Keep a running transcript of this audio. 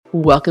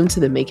Welcome to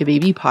the Make a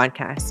Baby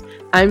podcast.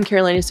 I'm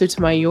Carolina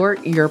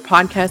Sotomayor, your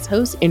podcast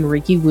host and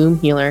Reiki womb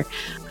healer.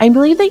 I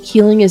believe that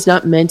healing is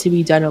not meant to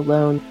be done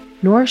alone,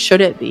 nor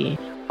should it be.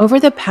 Over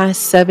the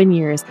past 7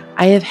 years,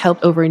 I have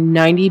helped over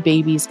 90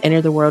 babies enter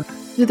the world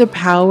through the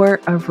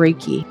power of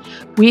Reiki.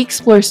 We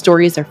explore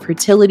stories of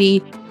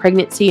fertility,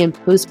 pregnancy, and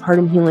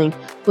postpartum healing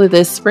with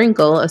a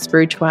sprinkle of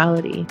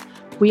spirituality.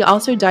 We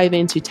also dive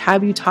into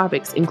taboo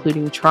topics,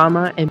 including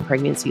trauma and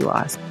pregnancy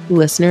loss.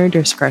 Listener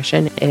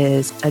discretion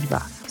is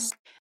advised.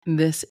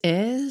 This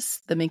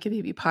is the Make a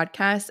Baby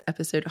podcast,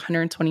 episode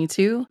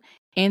 122,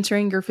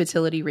 answering your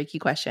fertility Reiki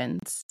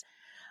questions.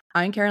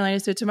 I'm Carolina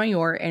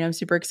Sotomayor, and I'm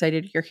super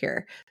excited you're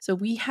here. So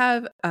we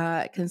have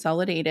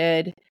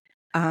consolidated,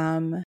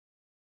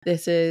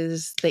 this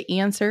is the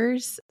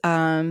answers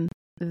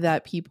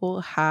that people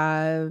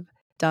have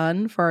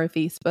done for our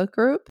Facebook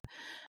group.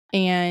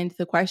 And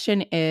the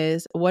question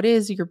is, what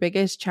is your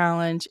biggest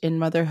challenge in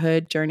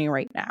motherhood journey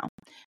right now?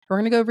 We're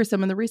going to go over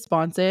some of the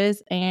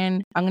responses,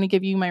 and I'm going to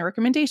give you my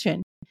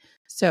recommendation.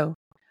 So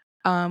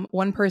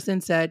one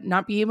person said,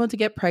 not be able to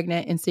get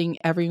pregnant and seeing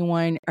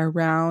everyone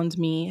around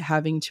me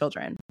having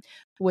children.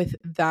 With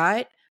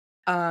that,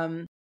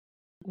 one,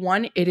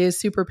 it is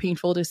super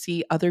painful to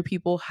see other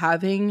people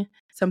having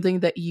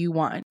something that you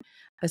want,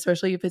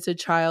 especially if it's a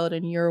child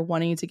and you're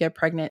wanting to get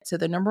pregnant. So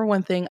the number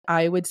one thing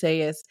I would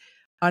say is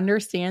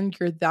understand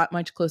you're that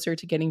much closer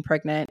to getting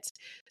pregnant.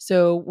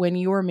 So when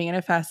you are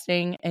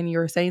manifesting and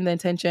you're setting the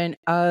intention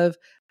of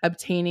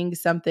obtaining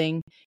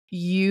something,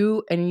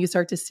 you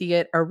start to see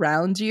it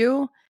around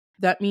you,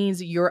 that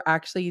means you're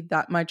actually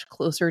that much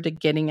closer to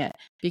getting it,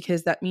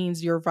 because that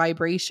means your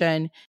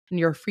vibration and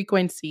your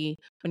frequency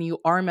when you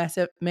are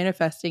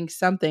manifesting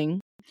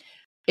something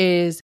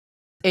is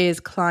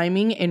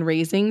climbing and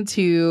raising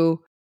to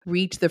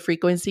reach the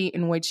frequency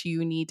in which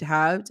you need to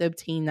have to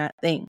obtain that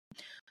thing.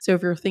 So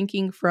if you're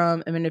thinking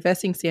from a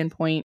manifesting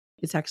standpoint,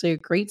 it's actually a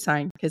great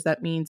sign, because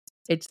that means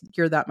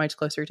you're that much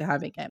closer to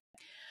having it.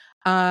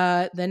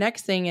 The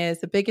next thing is,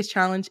 the biggest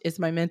challenge is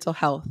my mental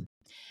health.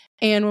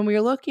 And when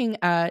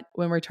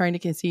we're trying to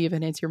conceive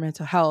and it's your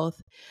mental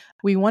health,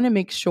 we want to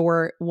make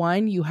sure,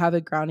 one, you have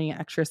a grounding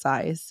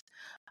exercise.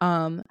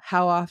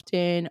 How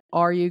often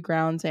are you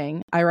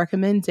grounding? I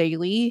recommend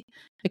daily.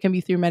 It can be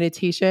through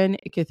meditation.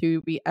 It could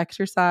be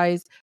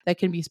exercise. That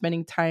can be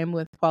spending time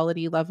with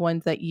quality loved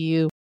ones that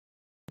you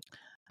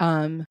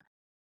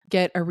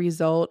get a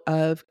result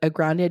of a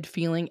grounded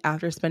feeling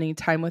after spending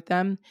time with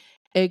them.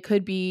 It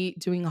could be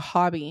doing a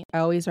hobby. I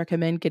always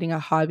recommend getting a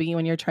hobby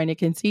when you're trying to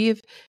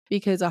conceive,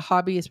 because a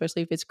hobby,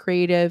 especially if it's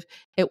creative,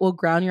 it will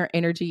ground your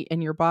energy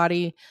in your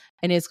body,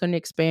 and it's going to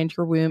expand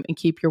your womb and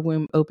keep your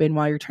womb open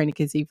while you're trying to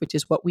conceive, which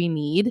is what we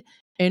need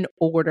in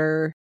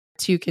order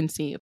to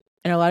conceive.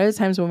 And a lot of the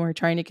times when we're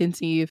trying to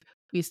conceive,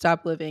 we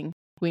stop living.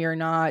 We are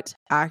not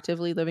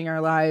actively living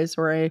our lives.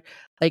 We're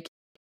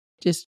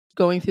just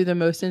going through the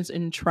motions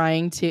and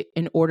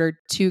in order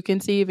to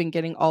conceive and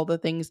getting all the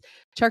things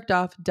checked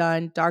off,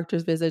 done,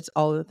 doctor's visits,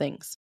 all the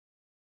things.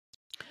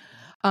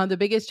 The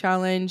biggest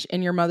challenge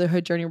in your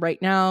motherhood journey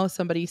right now,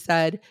 somebody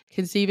said,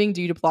 conceiving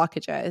due to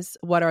blockages.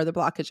 What are the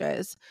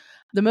blockages?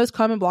 The most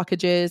common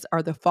blockages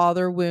are the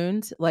father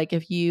wound. Like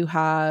if you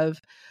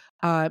have,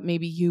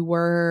 maybe you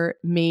were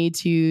made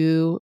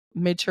to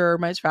mature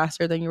much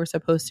faster than you were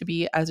supposed to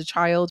be as a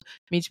child,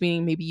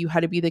 meaning maybe you had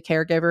to be the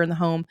caregiver in the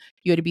home,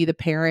 you had to be the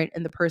parent,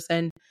 and the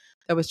person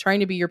that was trying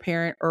to be your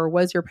parent or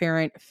was your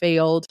parent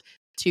failed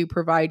to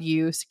provide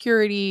you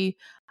security.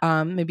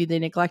 Maybe they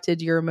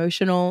neglected your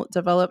emotional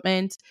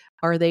development,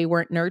 or they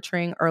weren't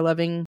nurturing or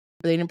loving, or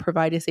they didn't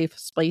provide a safe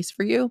space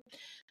for you.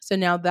 So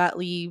now that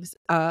leaves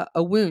a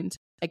wound.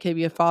 It could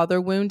be a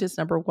father wound is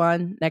number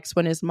one. Next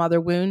one is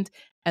mother wound.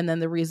 And then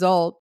the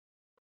result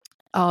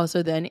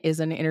also then is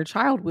an inner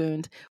child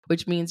wound,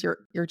 which means your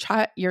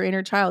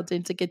inner child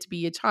didn't get to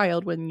be a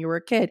child when you were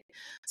a kid.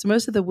 So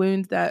most of the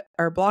wounds that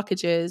are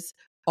blockages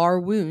are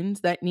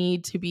wounds that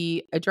need to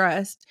be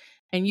addressed.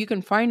 And you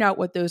can find out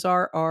what those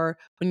are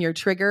when you're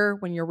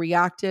triggered, when you're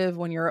reactive,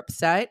 when you're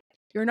upset.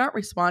 You're not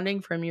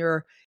responding from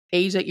your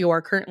age that you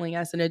are currently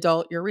as an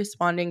adult. You're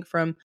responding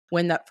from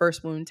when that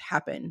first wound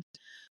happened.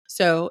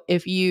 So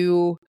if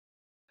you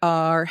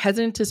are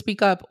hesitant to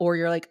speak up, or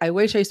you're like, I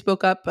wish I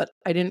spoke up, but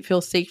I didn't feel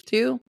safe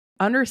to,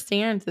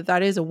 understand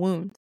that is a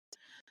wound.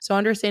 So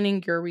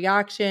understanding your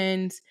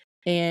reactions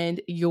and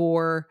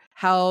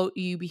how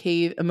you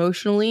behave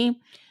emotionally,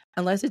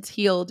 unless it's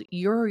healed,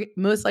 you're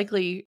most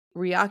likely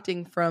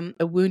reacting from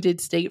a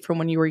wounded state from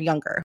when you were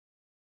younger.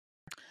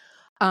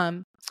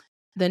 The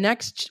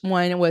next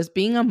one was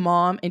being a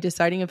mom and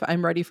deciding if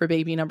I'm ready for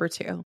baby number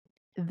 2.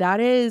 That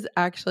is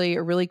actually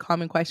a really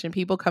common question.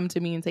 People come to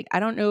me and say, I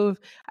don't know if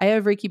I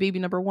have Reiki baby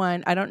number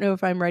 1. I don't know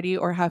if I'm ready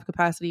or have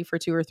capacity for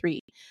 2 or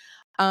 3.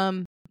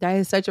 That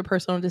is such a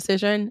personal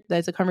decision.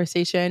 That's a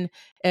conversation.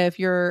 If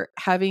you're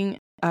having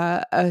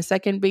a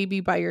second baby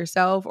by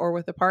yourself or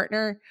with a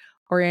partner,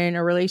 or in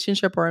a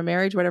relationship or a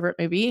marriage, whatever it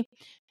may be,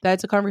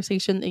 that's a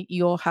conversation that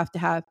you'll have to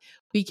have.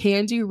 We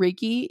can do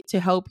Reiki to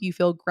help you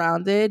feel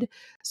grounded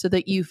so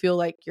that you feel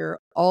like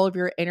all of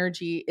your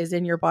energy is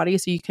in your body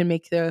so you can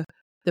make the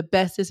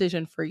best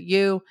decision for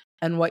you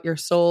and what your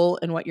soul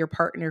and what your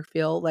partner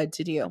feel led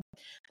to do.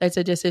 That's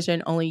a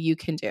decision only you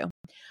can do.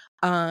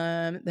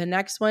 The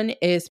next one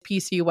is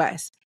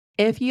PCOS.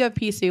 If you have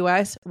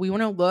PCOS, we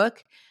want to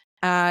look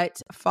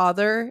at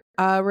father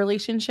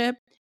relationship,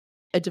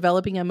 a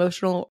developing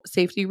emotional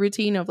safety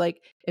routine of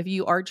like, if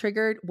you are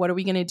triggered, what are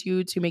we going to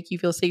do to make you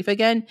feel safe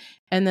again?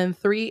 And then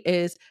 3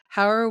 is,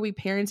 how are we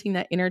parenting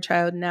that inner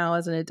child now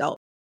as an adult?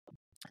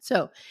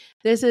 So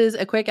this is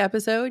a quick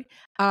episode.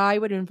 I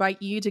would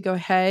invite you to go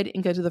ahead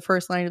and go to the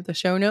first line of the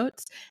show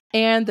notes.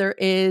 And there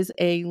is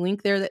a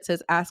link there that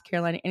says Ask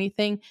Carolina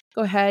Anything.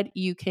 Go ahead.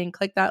 You can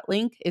click that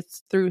link.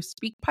 It's through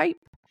SpeakPipe.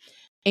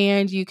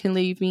 And you can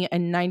leave me a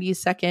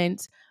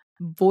 90-second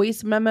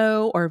voice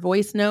memo or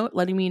voice note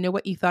letting me know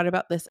what you thought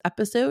about this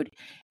episode.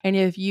 And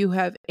if you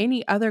have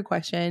any other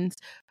questions,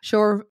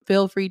 sure,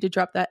 feel free to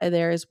drop that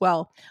there as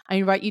well. I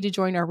invite you to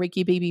join our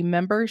Reiki Baby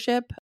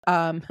membership.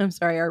 Our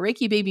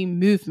Reiki Baby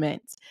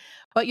movement.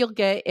 What you'll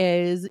get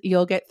is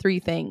you'll get 3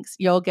 things.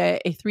 You'll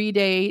get a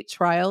 3-day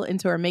trial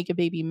into our Make a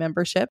Baby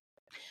membership.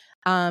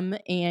 And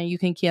you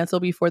can cancel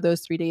before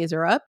those 3 days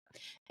are up.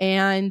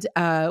 And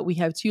we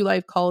have 2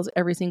 live calls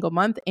every single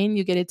month, and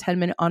you get a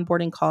 10-minute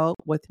onboarding call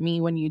with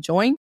me when you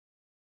join.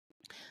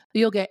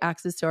 You'll get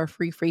access to our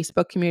free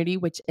Facebook community,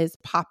 which is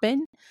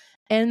poppin'.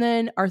 And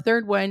then our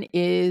third one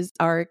is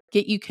our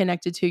Get You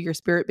Connected to Your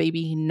Spirit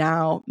Baby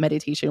Now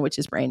meditation, which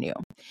is brand new.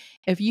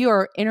 If you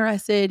are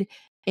interested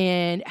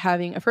in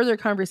having a further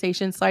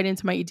conversation, slide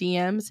into my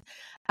DMs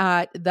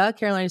at the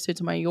Carolina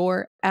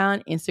Sotomayor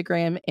on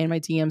Instagram, and my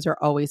DMs are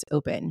always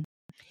open.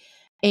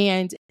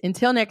 And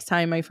until next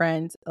time, my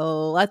friends,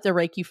 let the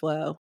Reiki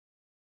flow.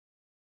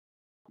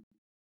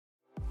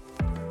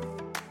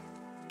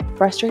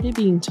 Frustrated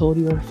being told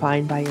you are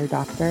fine by your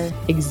doctor,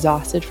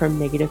 exhausted from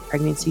negative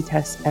pregnancy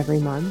tests every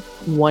month,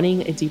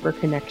 wanting a deeper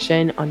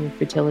connection on your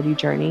fertility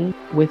journey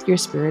with your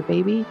spirit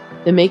baby?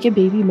 The Make a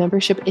Baby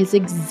membership is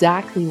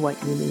exactly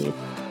what you need.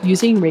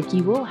 Using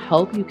Reiki will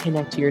help you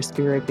connect to your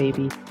spirit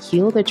baby,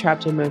 heal the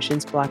trapped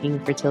emotions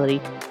blocking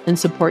fertility, and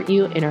support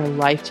you in our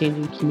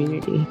life-changing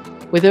community.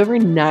 With over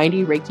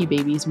 90 Reiki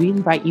babies, we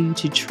invite you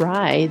to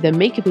try the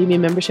Make a Baby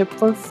membership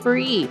for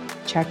free.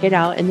 Check it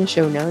out in the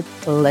show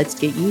notes. Let's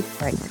get you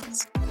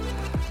pregnant.